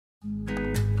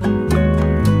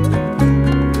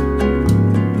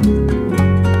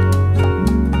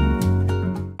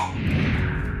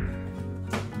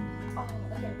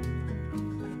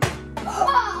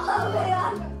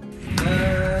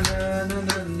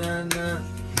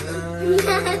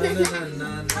Is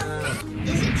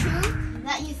it true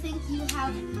that you think you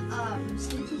have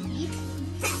stinky feet?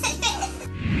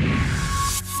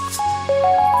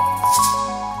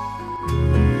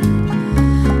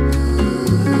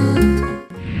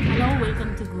 Hello,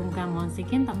 welcome to Ghumgham once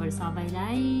again. तपाईहरु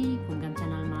सबैलाई Ghumgham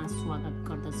च्यानलमा स्वागत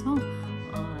गर्दछौं.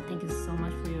 Thank you so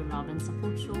much for your love and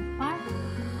support so far.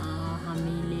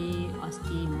 हामीले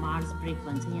अस्ति मार्च break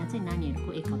भन्छ यहाँ चाहिँ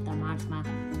नानीहरुको एक हप्ता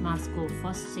मार्चको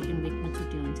फर्स्ट सेकेन्ड विकमा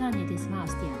छुट्टी हुन्छ अनि त्यसमा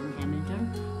अस्ति हामी ह्यामिल्टन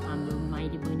हाम्रो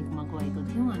माइली बहिनीकोमा गएको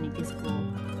थियौं अनि त्यसको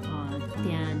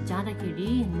त्यहाँ जाँदाखेरि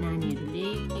नानीहरुले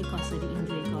के कसरी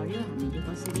इन्जोय गर्यो हामीले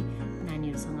कसरी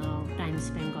नानीहरुसँग टाइम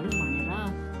स्पेन्ड गर्यो भनेर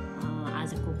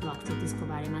आजको ब्लग चाहिँ त्यसको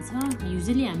बारेमा छ.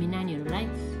 युजुअली हामी नानीहरुलाई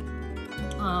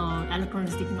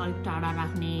इलेक्ट्रोनिक्सदेखि अलिक टाढा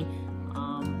राख्ने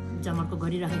जमर्को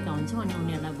गरिरहेका हुन्छौँ अनि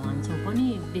उनीहरुलाई भन्छौँ पनि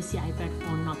बेसी आइप्याड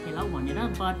फोन नखेलाऊ भनेर.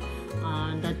 But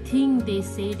the thing they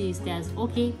said is that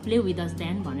okay play with us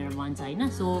then भनेर भन्छ हैन.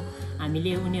 सो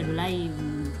हामीले उनीहरुलाई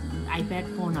आइप्याड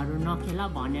फोनहरु नखेला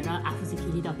भनेर आफू चाहिँ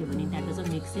खेलिराख्यो भने द्याट डजन्ट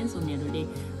मेक सेन्स. उनीहरुले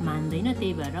मान्दैन.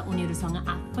 त्यही भएर उनीहरुसँग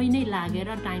आफै नै लागेर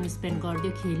टाइम स्पेन्ड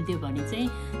गर्दियो खेल्दियो भने चाहिँ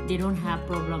they don't have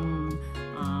problem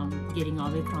getting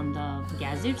away from the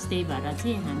gadgets. त्यही भएर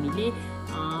चाहिँ हामीले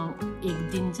एक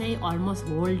दिन चाहिँ अलमोस्ट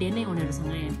होल डे नै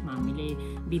उनीहरुसँग हामीले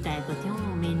बिताएको थियौं.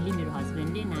 मेनली मेरो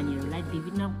हस्बेन्डले नानीहरुलाई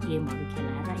विभिन्न गेमहरु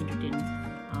खेलाएर इन्टरटेन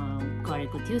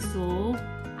गरेको थियो. सो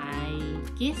आई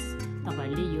गेस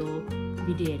तपाईहरुले यो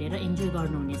भिडियो हेरेर इन्जोय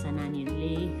गर्नुहुनेछ.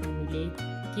 नानीहरुले हामीले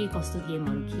के कस्तो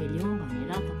गेमहरु खेल्यौं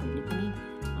भनेर तपाईहरुले पनि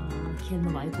खेल्नु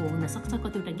भएको हुन सक्छ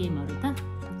कतिवटा गेमहरु त.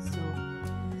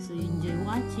 सो enjoy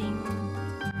watching.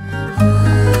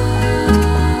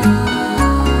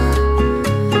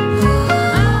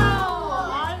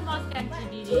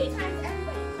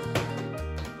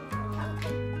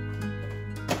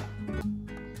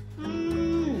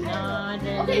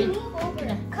 Okay, move over.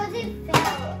 Because it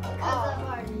fell because of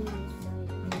our knees.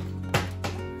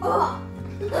 Oh!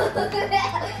 Look at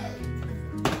that!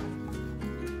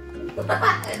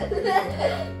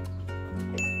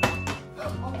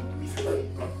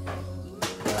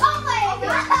 Oh my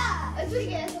god! It's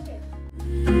okay, it's okay.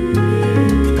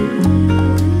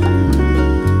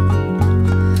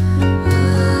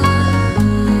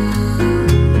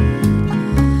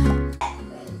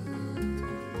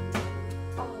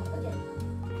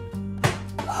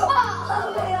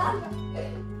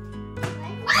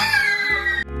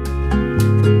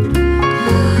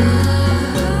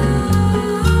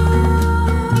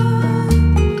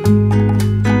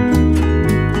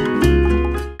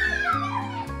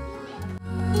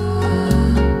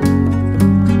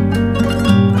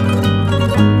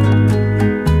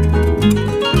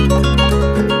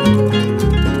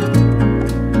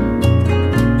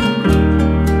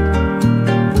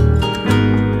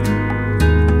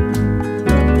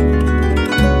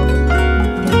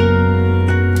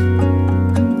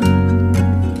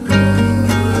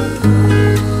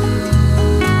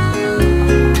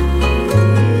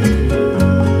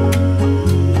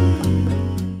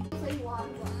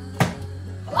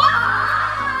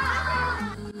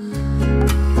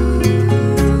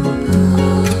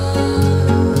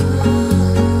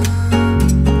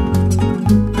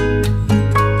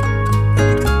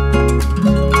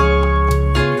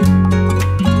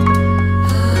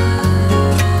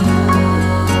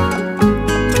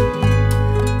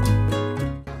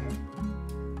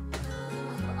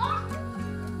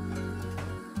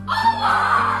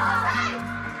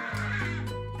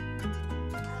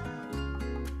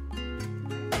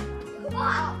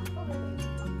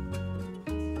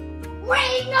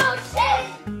 Wait, no shit!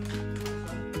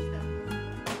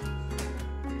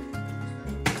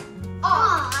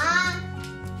 Aww.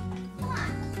 Come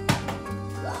on.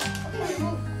 Okay,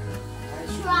 move.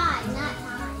 Try, not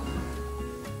time.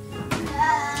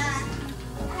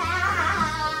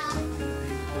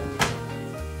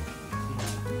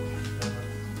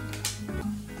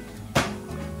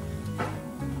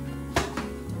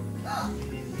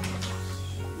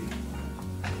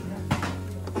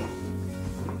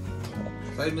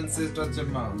 Simon says touch your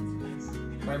mouth.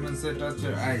 Simon says touch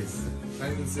your eyes.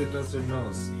 Simon says touch your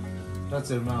nose.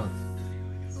 Touch your mouth.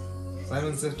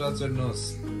 Simon says touch your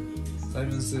nose.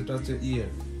 Simon says touch your ear.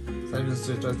 Simon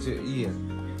says touch your ear.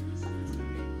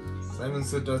 Simon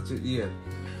says touch your ear.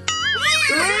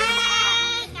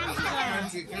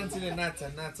 Continue,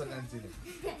 Nata, continue.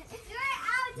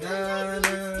 Na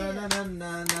na na na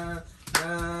na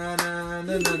na na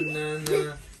na na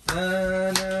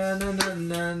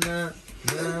na na.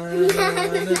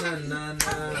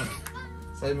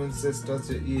 Simon says touch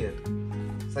your ear.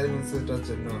 Simon says touch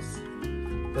your nose.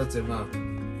 Touch your mouth.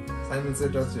 Simon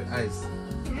says touch your eyes.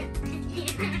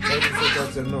 Simon says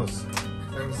touch your nose.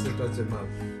 Simon says touch your mouth.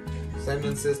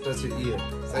 Simon says touch your ear.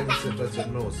 Simon says touch your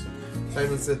nose.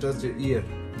 Simon says touch your ear.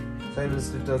 Simon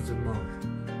says touch your mouth.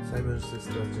 Simon says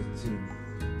touch your chin.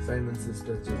 Simon says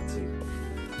touch your chin.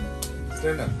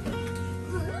 Stand up.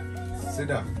 Sit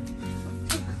down.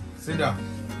 Sit down.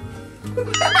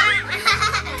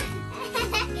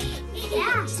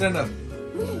 Stand up.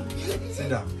 Sit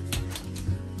down.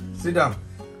 Sit down.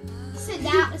 Sit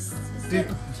down.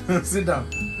 Sit down.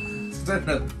 Stand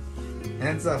up.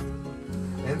 Hands up.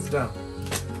 Hands down.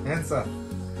 Hands up.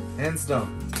 Hands down.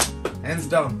 Hands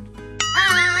down.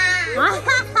 I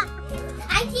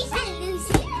think I lose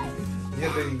it.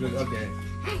 You're doing good. Okay.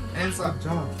 Hands up,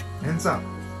 John. Hands up.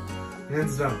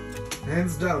 Hands down.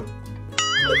 Hands down.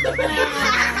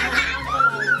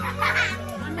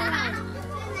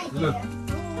 Look.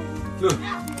 Look.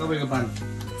 Coming up.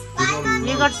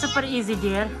 You got super easy,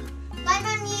 dear. Bye,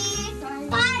 mommy.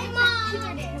 Bye, mom.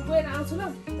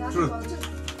 Truth.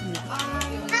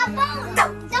 The phone.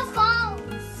 The phone.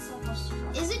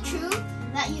 Is it true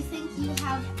that you think you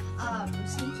have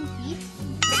sneaky feet?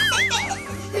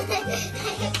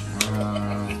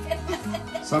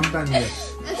 Sometimes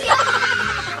yes.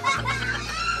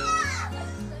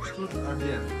 Truth or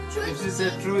dare? If she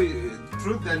said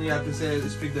truth, then you have to say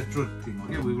speak the truth thing.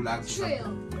 Okay, we will ask you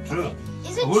something. True.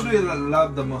 Is it Who true? do you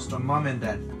love the most, mom and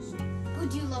dad? Who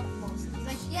do you love most?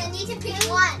 Like, you need to pick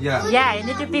one. Yeah. Yeah, you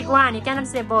need to pick one. You cannot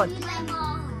say both. My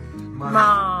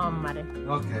mom. Mom.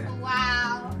 Okay.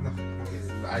 Wow. No.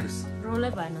 Ice. Roll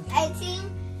it by now. I think.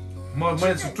 More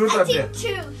it's truth or dare?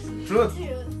 Truth. Truth.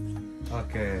 Truth.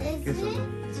 Okay. Is Kiss it her. true?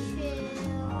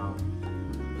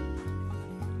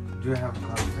 Do you have a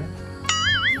girlfriend?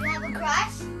 You have a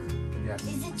crush? Yes.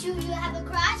 Is it true you have a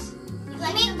crush? You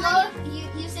like girl?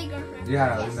 You say girlfriend?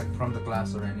 Yeah, Yes. like from the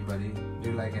class or anybody. Do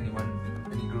you like anyone,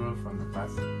 any girl from the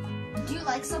class? Do you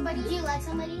like somebody? Do you like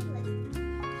somebody? Like, In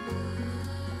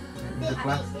the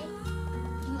class? do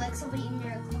you like somebody in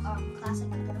your class?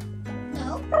 Like a girl?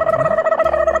 No.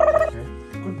 Okay.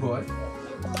 Good boy.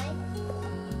 Good boy.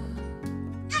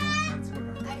 That's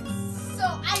good.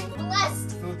 I'm blessed.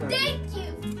 Thank you.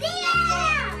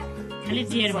 Only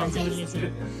dear ones only.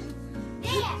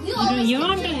 You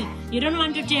You don't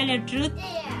want to tell your truth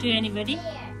to anybody?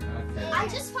 Okay. I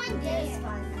just find this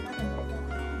fun.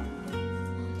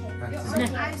 That's No.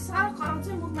 it.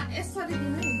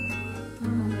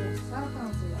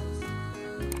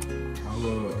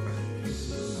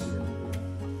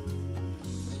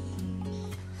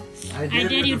 I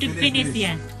dare you to finish this.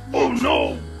 here. Oh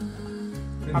no!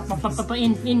 In 5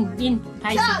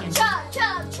 seconds. Chug,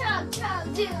 chug, chug,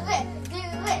 chug. Do it, do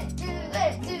it, do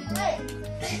it, do it.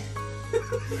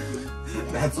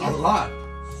 That's a lot.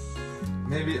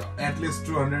 Maybe at least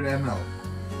 200 ml.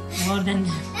 More than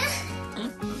that.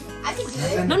 I can do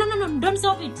it. No, don't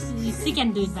stop it. She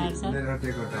can do it by herself. Let her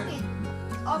take her time.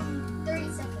 Okay.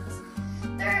 30 seconds.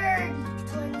 30,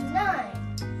 29,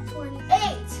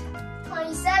 28,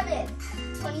 27,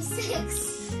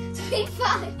 26,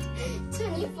 25,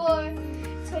 24,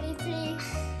 23,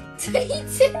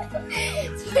 22,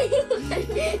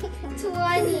 21,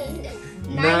 20,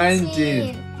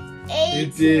 19,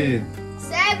 18,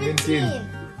 17,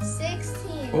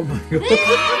 16. Oh my god.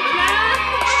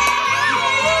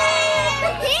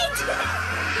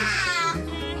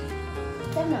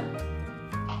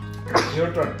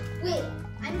 Your turn. Wait,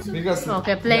 I'm so Because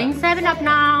Okay, playing 7 up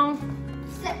now.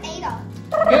 8 up.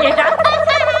 8 up.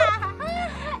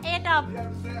 8 up. You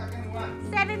have to say again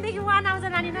one. 7 big 1 house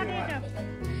and not 8 up.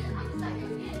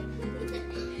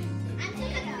 I'm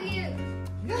taking it for you.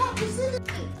 No, this is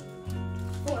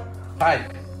 4.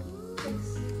 5.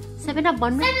 7 up,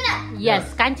 1. 7 up.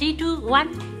 Yes, Kanchi 2, 1.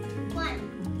 1,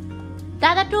 The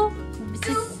other 2.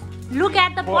 Look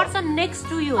at the 4. person next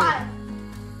to you. 5,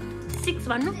 6,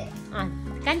 1. No? 6.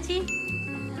 Kanchi 7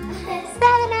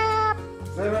 up.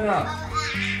 7 up.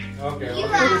 Okay, You okay,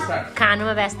 we are- start.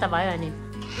 खानुमा व्यस्त भयो अनि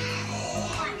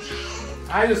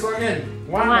Ayush again.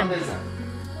 1 One. on this side.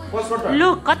 First quarter.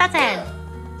 Look कता छ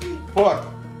 4.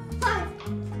 5,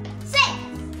 6,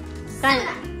 7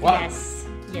 up. 1. Yes,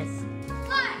 yes,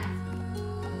 4,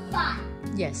 5,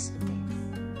 yes.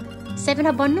 7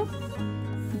 up भन्नु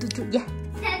Yeah,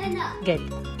 7 up. good.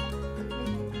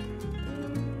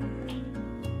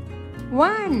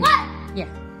 1. 1, Yeah.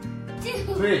 2,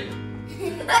 3.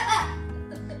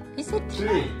 Is it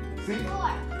 3. 6.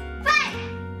 4, 5,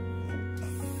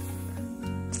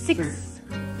 6?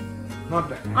 Not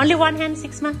that. Only one hand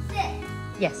 6 ma? 6,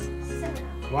 Yes. 7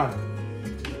 up. 1.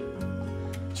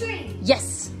 3,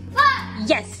 Yes. 4,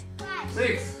 Yes. 5,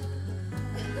 6.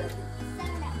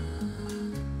 7 up.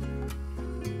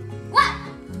 1,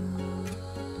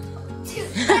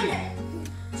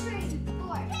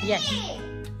 Yes.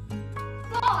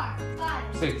 4,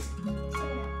 5, 6,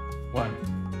 1,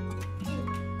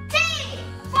 3,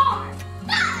 4,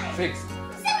 5, 6,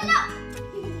 7 up.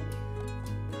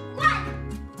 1,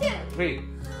 2, 3.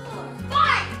 4,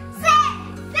 5, 6,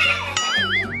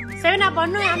 7. 7 up,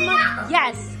 one no,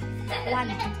 yes. 1.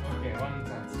 Okay, one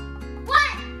chance.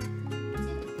 1,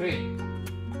 3.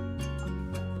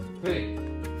 3.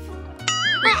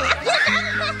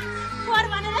 4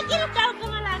 भनेर किन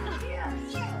टाउकोमा लाग्यो?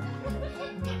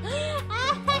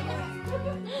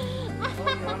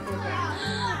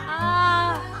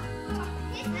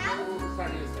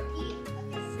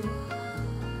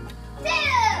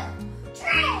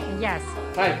 Yes.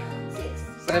 5,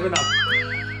 7 up.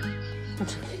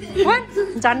 1.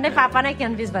 झन्डै पापा नै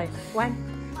confuse भयो. 1.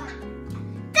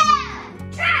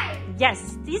 Yes.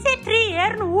 He said 3.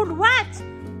 Aaron would watch.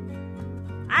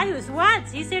 Ayush, watch.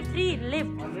 He said 3.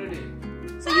 Left. Already.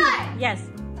 So you. Yes.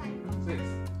 6,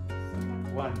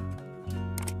 1.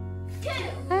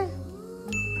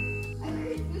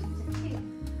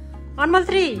 1 more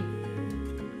 3.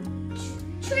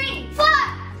 3, 4,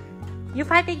 You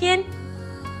 5 again.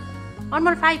 1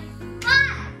 more 5.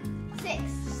 6,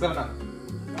 7 up.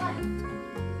 1,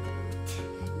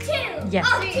 2, Yes.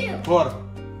 2, 4.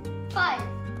 5,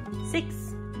 6.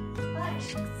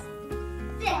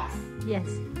 6, Yes.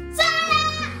 7,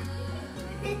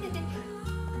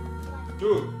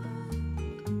 2.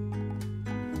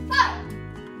 4,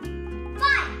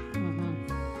 5,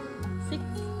 6.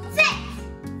 6,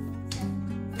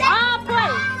 Ah,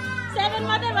 boy. 7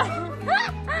 whatever.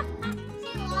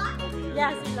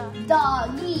 Yes, Ila.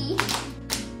 Doggy,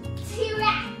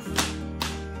 T-Rex,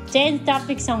 Change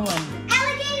topic, someone.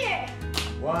 alligator,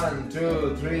 1,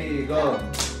 2, 3, go.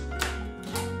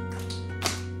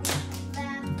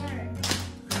 leopard,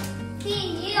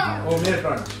 seal, Oh, near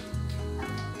front.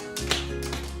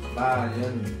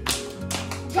 Lion.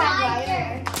 tiger,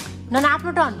 No, no,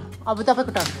 आफ्नो turn. अब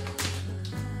तपाईको turn.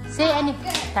 Say any.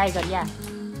 Tiger, yeah.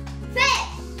 fish,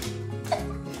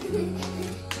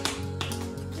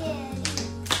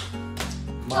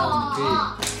 Monkey.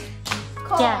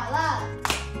 koala,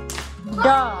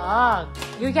 Dog.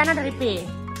 You cannot repeat.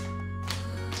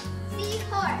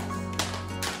 seahorse,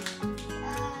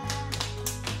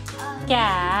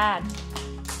 Cat.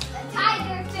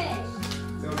 tigerfish,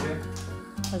 Okay.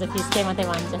 अझ फिसकै मात्रै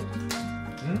भन्छ.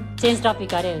 Hmm? Change topic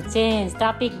अरे. Change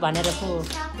topic भनेर पो.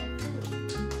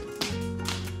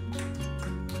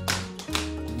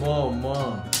 More.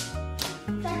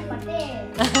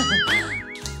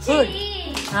 Food.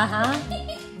 cheese,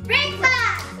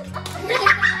 Breakfast.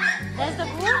 That's the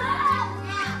food.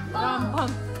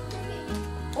 Ghumgham.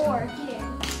 orchid,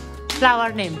 Flower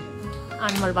name.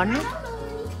 Animal भन्नु.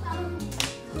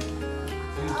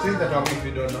 Change the topic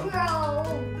we don't know.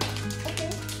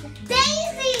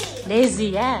 daisy, Daisy,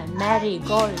 yeah.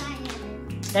 Marigold.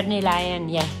 Dandelion,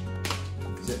 yeah.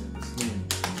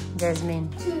 Jasmine.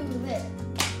 tulip,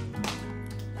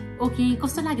 okay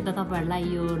कस्तो लाग्यो त तपाईहरुलाई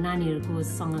यो नानीहरुको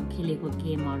सँग खेलेको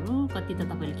गेमहरु कति त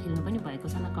तपाईहरुले खेल्नु पनि भएको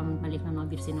छ होला कमेन्टमा लेख्न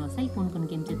नबिर्सिनुहोस् है कुन कुन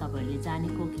गेम चाहिँ तपाईहरुले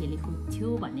जानेको खेलेको थियो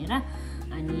भनेर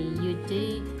अनि यो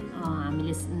चाहिँ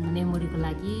हामीले मेमोरीको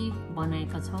लागि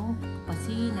बनाएका छौं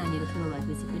पछि नानीहरु ठुलो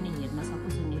भएपछि पनि हेर्न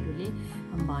सकोस् उनीहरुले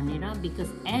भनेर बिकज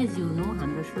एज यु नो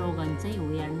हाम्रो स्लोगन चाहिँ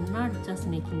we are not just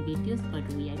making videos but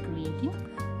we are creating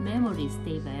memories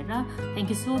त्यही भएर thank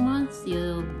you so much yo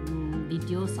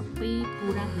video सबै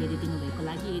पुरा हेरिदिनु भएको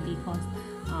लागि यदि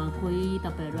कोही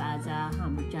तपाईहरु आज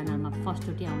हाम्रो च्यानलमा फर्स्ट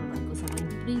चोटी आउनु भएको छ भने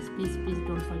please please please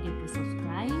don't forget to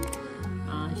subscribe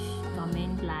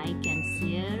comment like and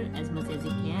share as much as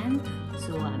you क्यान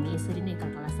सो हामी यसरी नै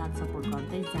एकअर्कालाई साथ सपोर्ट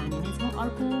गर्दै जाने नै छौँ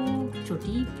अर्को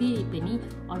चोटी फेरि पनि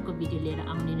अर्को भिडियो लिएर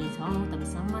आउने नै छौँ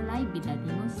तपाईसम्मलाई बिदा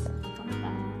दिनुहोस्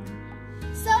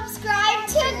subscribe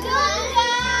to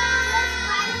Ghumgham.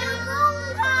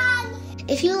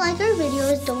 If you like our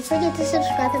videos, don't forget to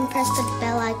subscribe and press the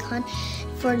bell icon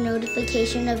for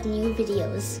notification of new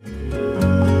videos.